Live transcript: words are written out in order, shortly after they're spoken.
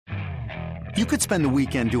You could spend the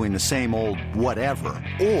weekend doing the same old whatever,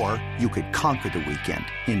 or you could conquer the weekend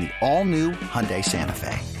in the all-new Hyundai Santa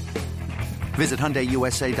Fe. Visit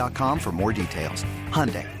HyundaiUSA.com for more details.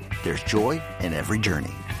 Hyundai, there's joy in every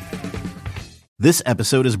journey. This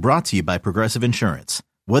episode is brought to you by Progressive Insurance.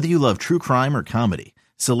 Whether you love true crime or comedy,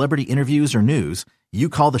 celebrity interviews or news, you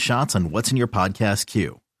call the shots on what's in your podcast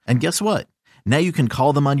queue. And guess what? Now you can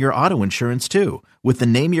call them on your auto insurance too with the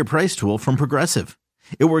Name Your Price tool from Progressive.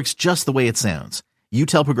 It works just the way it sounds. You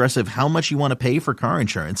tell Progressive how much you want to pay for car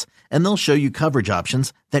insurance, and they'll show you coverage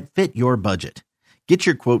options that fit your budget. Get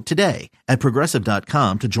your quote today at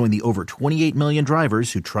Progressive.com to join the over 28 million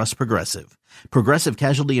drivers who trust Progressive. Progressive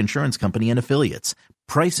Casualty Insurance Company and Affiliates.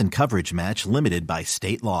 Price and coverage match limited by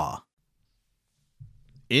state law.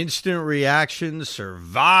 Instant Reaction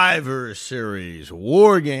Survivor Series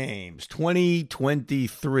War Games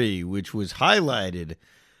 2023, which was highlighted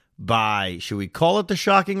by, should we call it the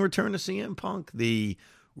shocking return of CM Punk? The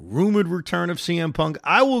rumored return of CM Punk?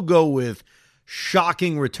 I will go with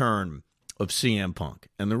shocking return of CM Punk.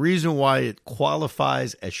 And the reason why it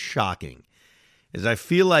qualifies as shocking is I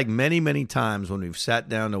feel like many, many times when we've sat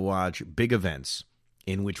down to watch big events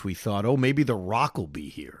in which we thought, oh, maybe The Rock will be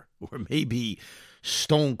here, or maybe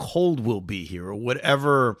Stone Cold will be here, or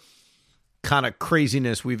whatever kind of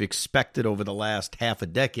craziness we've expected over the last half a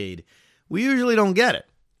decade, we usually don't get it.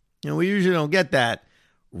 We usually don't get that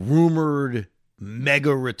rumored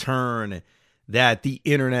mega return that the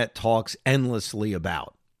internet talks endlessly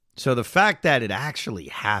about. So the fact that it actually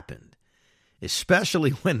happened,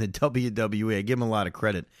 especially when the WWE, I give them a lot of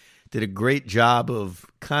credit, did a great job of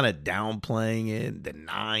kind of downplaying it,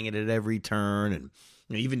 denying it at every turn. And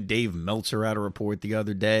even Dave Meltzer had a report the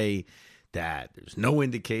other day that there's no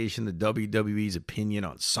indication the WWE's opinion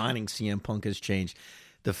on signing CM Punk has changed.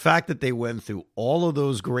 The fact that they went through all of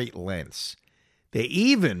those great lengths, they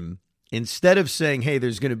even, instead of saying, hey,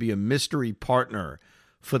 there's going to be a mystery partner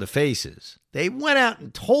for the faces, they went out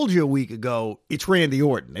and told you a week ago it's Randy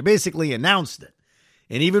Orton. They basically announced it.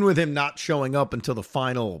 And even with him not showing up until the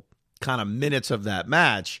final kind of minutes of that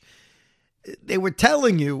match, they were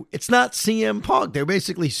telling you it's not CM Punk. They're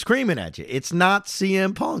basically screaming at you. It's not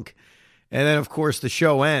CM Punk. And then, of course, the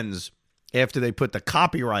show ends after they put the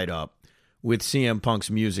copyright up with CM Punk's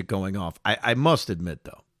music going off. I must admit,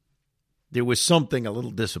 though, there was something a little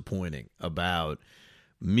disappointing about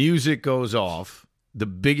music goes off, the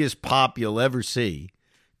biggest pop you'll ever see,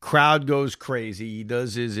 crowd goes crazy, he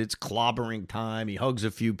does his it's clobbering time, he hugs a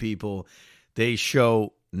few people, they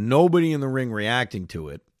show nobody in the ring reacting to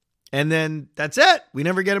it, and then that's it. We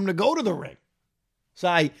never get him to go to the ring. So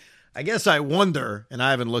I guess I wonder, and I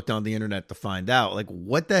haven't looked on the internet to find out, like,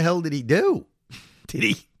 what the hell did he do?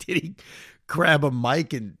 Did he grab a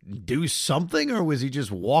mic and do something, or was he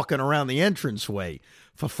just walking around the entranceway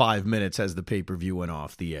for 5 minutes as the pay-per-view went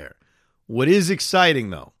off the air? What is exciting,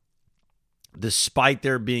 though, despite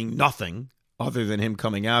there being nothing other than him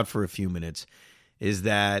coming out for a few minutes, is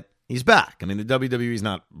that he's back. I mean, the WWE's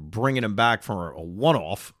not bringing him back for a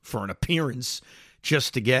one-off, for an appearance,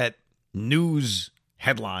 just to get news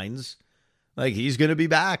headlines. Like, he's going to be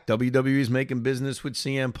back. WWE's making business with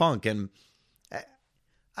CM Punk, and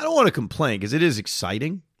I don't want to complain because it is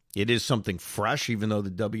exciting. It is something fresh, even though the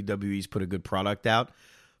WWE's put a good product out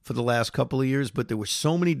for the last couple of years. But there were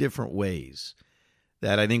so many different ways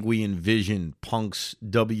that I think we envisioned Punk's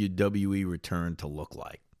WWE return to look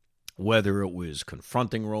like. Whether it was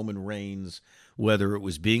confronting Roman Reigns, whether it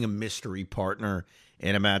was being a mystery partner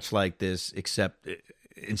in a match like this, except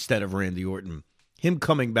instead of Randy Orton. Him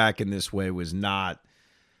coming back in this way was not,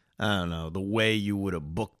 I don't know, the way you would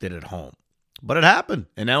have booked it at home. But it happened,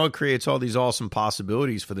 and now it creates all these awesome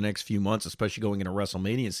possibilities for the next few months, especially going into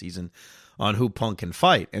WrestleMania season, on who Punk can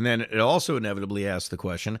fight. And then it also inevitably asks the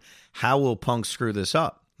question, how will Punk screw this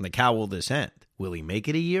up? Like, how will this end? Will he make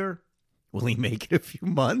it a year? Will he make it a few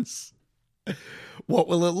months? What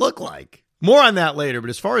will it look like? More on that later,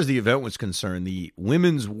 but as far as the event was concerned, the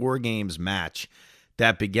Women's War Games match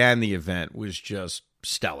that began the event was just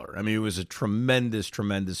stellar. I mean, it was a tremendous,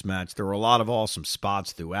 tremendous match. There were a lot of awesome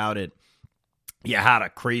spots throughout it. You had a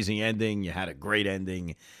crazy ending, you had a great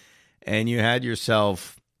ending, and you had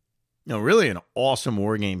yourself, really an awesome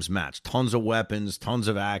War Games match. Tons of weapons, tons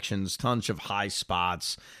of actions, tons of high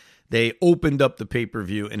spots. They opened up the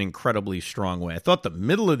pay-per-view in an incredibly strong way. I thought the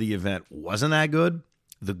middle of the event wasn't that good.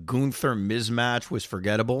 The Gunther-Miz match was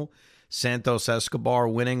forgettable. Santos Escobar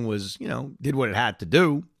winning was, did what it had to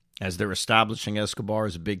do, as they're establishing Escobar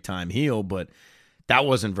as a big-time heel, but that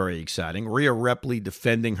wasn't very exciting. Rhea Ripley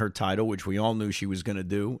defending her title, which we all knew she was going to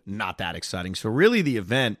do, not that exciting. So really the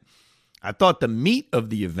event, I thought the meat of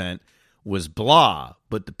the event was blah,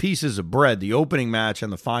 but the pieces of bread, the opening match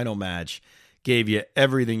and the final match, gave you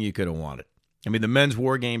everything you could have wanted. I mean, the men's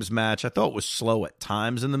War Games match, I thought was slow at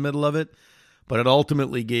times in the middle of it, but it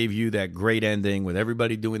ultimately gave you that great ending with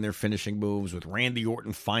everybody doing their finishing moves, with Randy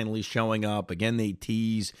Orton finally showing up. Again, they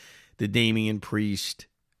tease the Damian Priest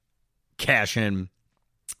cash in,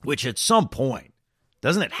 which at some point,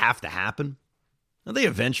 doesn't it have to happen? Don't they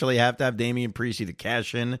eventually have to have Damian Priest either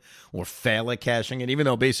cash in or fail at cashing in, even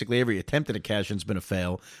though basically every attempt at a cash in has been a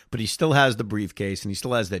fail, but he still has the briefcase and he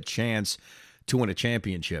still has that chance to win a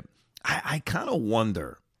championship. I kind of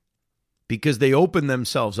wonder, because they opened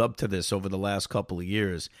themselves up to this over the last couple of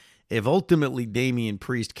years, if ultimately Damian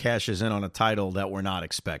Priest cashes in on a title that we're not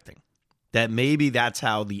expecting. That maybe that's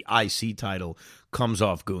how the IC title comes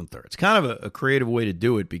off Gunther. It's kind of a creative way to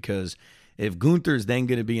do it, because if Gunther's then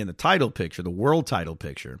going to be in the title picture, the world title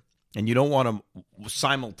picture, and you don't want him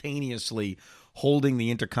simultaneously holding the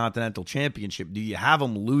Intercontinental Championship, do you have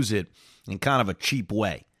him lose it in kind of a cheap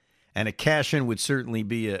way? And a cash-in would certainly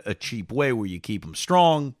be a cheap way where you keep him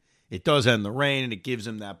strong. It does end the reign, and it gives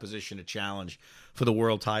him that position to challenge for the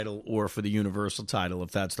world title or for the Universal title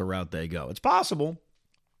if that's the route they go. It's possible,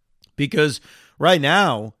 because right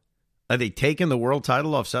now, are they taking the world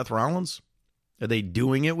title off Seth Rollins? Are they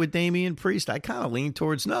doing it with Damian Priest? I kind of lean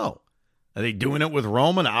towards no. Are they doing it with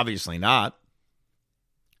Roman? Obviously not.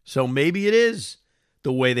 So maybe it is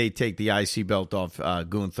the way they take the IC belt off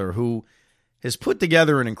Gunther, who has put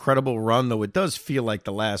together an incredible run, though it does feel like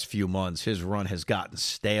the last few months his run has gotten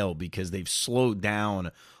stale because they've slowed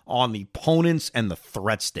down on the opponents and the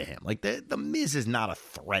threats to him. Like, the Miz is not a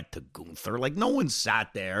threat to Gunther. Like, no one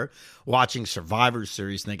sat there watching Survivor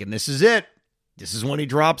Series thinking, this is it. This is when he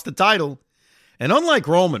drops the title. And unlike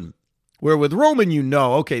Roman, where with Roman you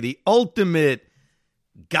know, okay, the ultimate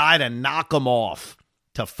guy to knock him off,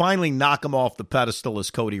 to finally knock him off the pedestal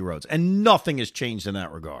is Cody Rhodes. And nothing has changed in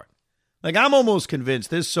that regard. Like, I'm almost convinced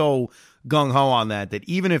they're so gung-ho on that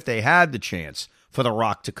even if they had the chance for The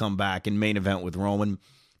Rock to come back and main event with Roman,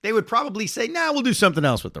 they would probably say, nah, we'll do something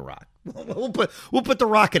else with The Rock. We'll put The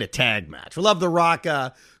Rock in a tag match. We'll have The Rock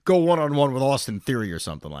go one-on-one with Austin Theory or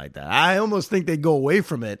something like that. I almost think they'd go away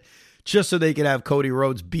from it just so they could have Cody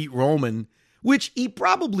Rhodes beat Roman, which he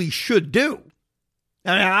probably should do.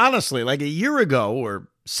 I mean, honestly, like a year ago or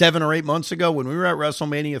 7 or 8 months ago when we were at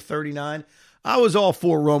WrestleMania 39, I was all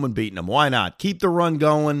for Roman beating him. Why not? Keep the run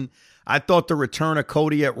going. I thought the return of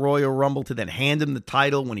Cody at Royal Rumble to then hand him the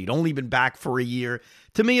title when he'd only been back for a year,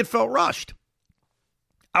 to me it felt rushed.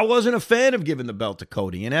 I wasn't a fan of giving the belt to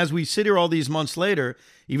Cody, and as we sit here all these months later,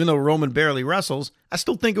 even though Roman barely wrestles, I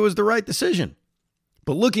still think it was the right decision.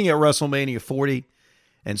 But looking at WrestleMania 40,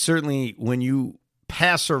 and certainly when you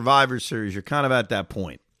pass Survivor Series, you're kind of at that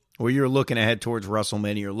point where you're looking ahead towards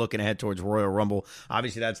WrestleMania, you're looking ahead towards Royal Rumble.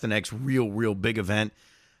 Obviously, that's the next real big event.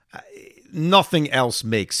 Nothing else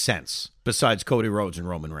makes sense besides Cody Rhodes and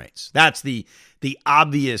Roman Reigns. That's the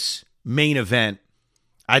obvious main event.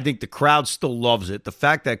 I think the crowd still loves it. The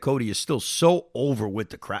fact that Cody is still so over with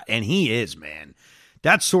the crowd, and he is, man,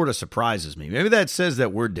 that sort of surprises me. Maybe that says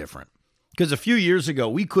that we're different. Because a few years ago,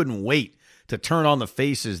 we couldn't wait to turn on the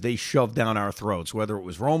faces they shoved down our throats, whether it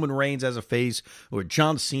was Roman Reigns as a face or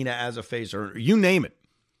John Cena as a face or you name it.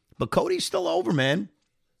 But Cody's still over, man.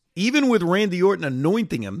 Even with Randy Orton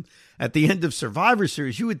anointing him at the end of Survivor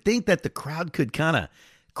Series, you would think that the crowd could kind of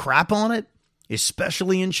crap on it,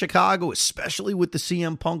 especially in Chicago, especially with the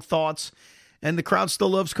CM Punk thoughts. And the crowd still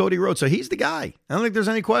loves Cody Rhodes. So he's the guy. I don't think there's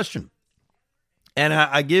any question. And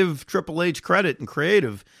I give Triple H credit and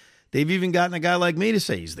creative. They've even gotten a guy like me to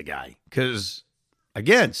say he's the guy. Because,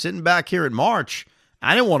 again, sitting back here in March,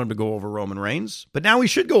 I didn't want him to go over Roman Reigns. But now he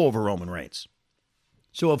should go over Roman Reigns.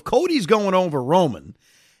 So if Cody's going over Roman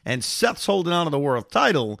and Seth's holding on to the world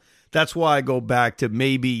title, that's why I go back to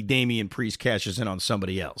maybe Damian Priest cashes in on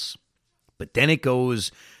somebody else. But then it goes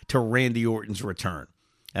to Randy Orton's return.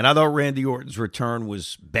 And I thought Randy Orton's return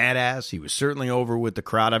was badass. He was certainly over with the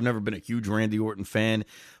crowd. I've never been a huge Randy Orton fan,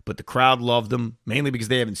 but the crowd loved him, mainly because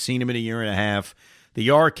they haven't seen him in a year and a half. The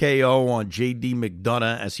RKO on J.D.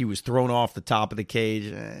 McDonough as he was thrown off the top of the cage,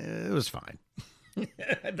 it was fine.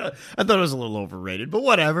 I thought it was a little overrated, but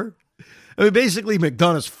whatever. I mean, basically,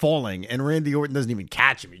 McDonough's falling, and Randy Orton doesn't even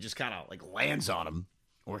catch him. He just kind of like lands on him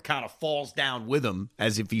or kind of falls down with him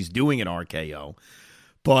as if he's doing an RKO.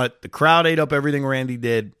 But the crowd ate up everything Randy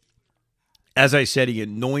did. As I said, he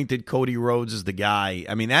anointed Cody Rhodes as the guy.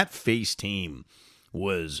 I mean, that face team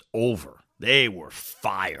was over. They were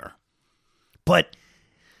fire. But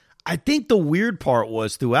I think the weird part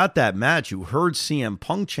was throughout that match, you heard CM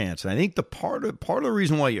Punk chants. And I think the part of the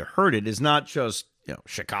reason why you heard it is not just,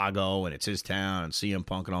 Chicago and it's his town and CM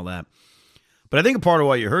Punk and all that. But I think a part of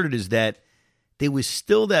why you heard it is that there was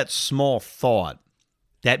still that small thought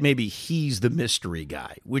that maybe he's the mystery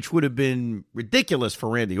guy, which would have been ridiculous for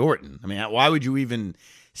Randy Orton. I mean, why would you even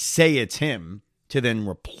say it's him to then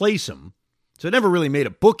replace him? So it never really made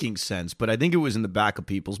a booking sense, but I think it was in the back of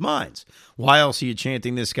people's minds. Why else are you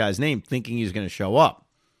chanting this guy's name thinking he's going to show up?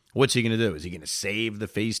 What's he going to do? Is he going to save the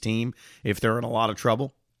face team if they're in a lot of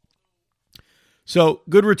trouble? So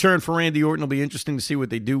good return for Randy Orton. It'll be interesting to see what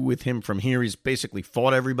they do with him from here. He's basically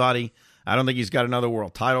fought everybody. I don't think he's got another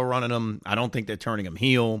world title running him. I don't think they're turning him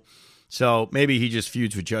heel. So maybe he just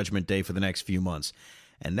feuds with Judgment Day for the next few months.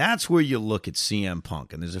 And that's where you look at CM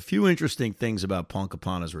Punk. And there's a few interesting things about Punk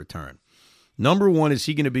upon his return. Number one, is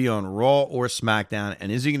he going to be on Raw or SmackDown?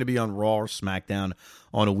 And is he going to be on Raw or SmackDown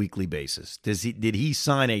on a weekly basis? Did he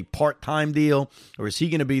sign a part-time deal, or is he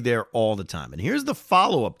going to be there all the time? And here's the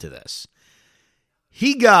follow-up to this.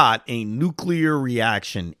 He got a nuclear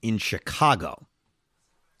reaction in Chicago,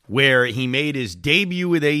 where he made his debut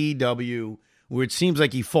with AEW, where it seems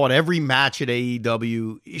like he fought every match at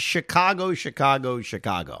AEW. Chicago, Chicago,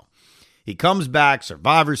 Chicago. He comes back,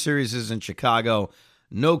 Survivor Series is in Chicago.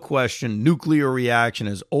 No question, nuclear reaction,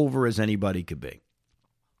 as over as anybody could be.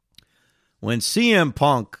 When CM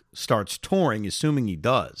Punk starts touring, assuming he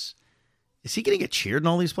does, is he going to get cheered in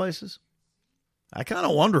all these places? I kind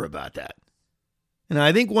of wonder about that. And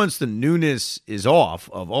I think once the newness is off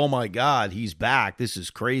of, oh my God, he's back, this is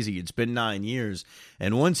crazy, it's been 9 years,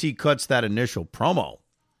 and once he cuts that initial promo,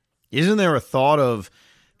 isn't there a thought of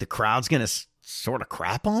the crowd's going to sort of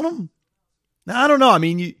crap on him? Now, I don't know. I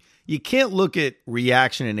mean, you can't look at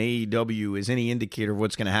reaction in AEW as any indicator of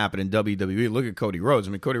what's going to happen in WWE. Look at Cody Rhodes.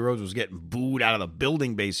 I mean, Cody Rhodes was getting booed out of the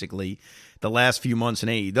building, basically, the last few months in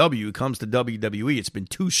AEW. It comes to WWE. It's been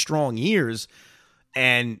 2 strong years,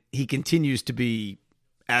 and he continues to be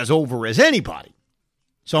as over as anybody.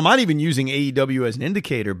 So I'm not even using AEW as an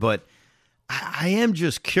indicator, but I am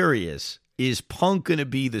just curious, is Punk going to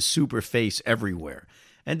be the super face everywhere?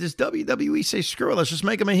 And does WWE say, screw it, let's just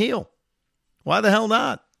make him a heel? Why the hell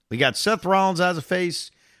not? We got Seth Rollins as a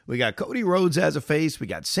face. We got Cody Rhodes as a face. We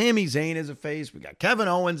got Sami Zayn as a face. We got Kevin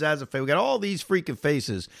Owens as a face. We got all these freaking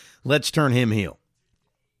faces. Let's turn him heel.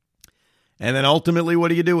 And then ultimately, what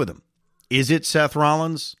do you do with him? Is it Seth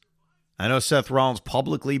Rollins? I know Seth Rollins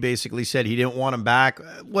publicly basically said he didn't want him back.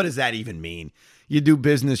 What does that even mean? You do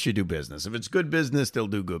business, you do business. If it's good business, they'll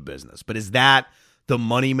do good business. But is that the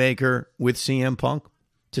moneymaker with CM Punk?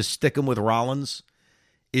 To stick him with Rollins?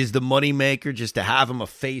 Is the moneymaker just to have him a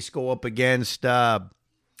face go up against the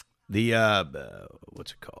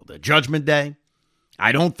Judgment Day?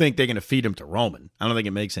 I don't think they're going to feed him to Roman. I don't think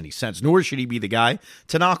it makes any sense. Nor should he be the guy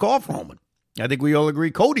to knock off Roman. I think we all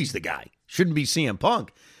agree Cody's the guy. Shouldn't be CM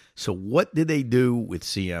Punk. So what did they do with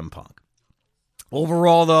CM Punk?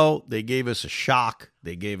 Overall, though, they gave us a shock.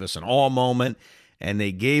 They gave us an awe moment. And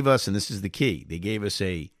they gave us, and this is the key, they gave us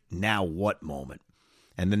a now what moment.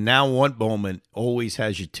 And the now what moment always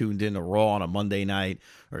has you tuned in to Raw on a Monday night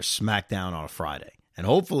or SmackDown on a Friday. And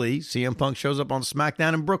hopefully CM Punk shows up on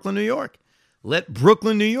SmackDown in Brooklyn, New York. Let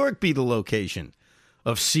Brooklyn, New York be the location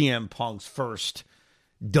of CM Punk's first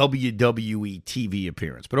WWE TV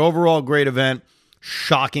appearance. But overall, great event,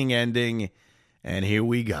 shocking ending, and here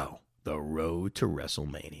we go, the road to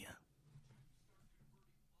WrestleMania.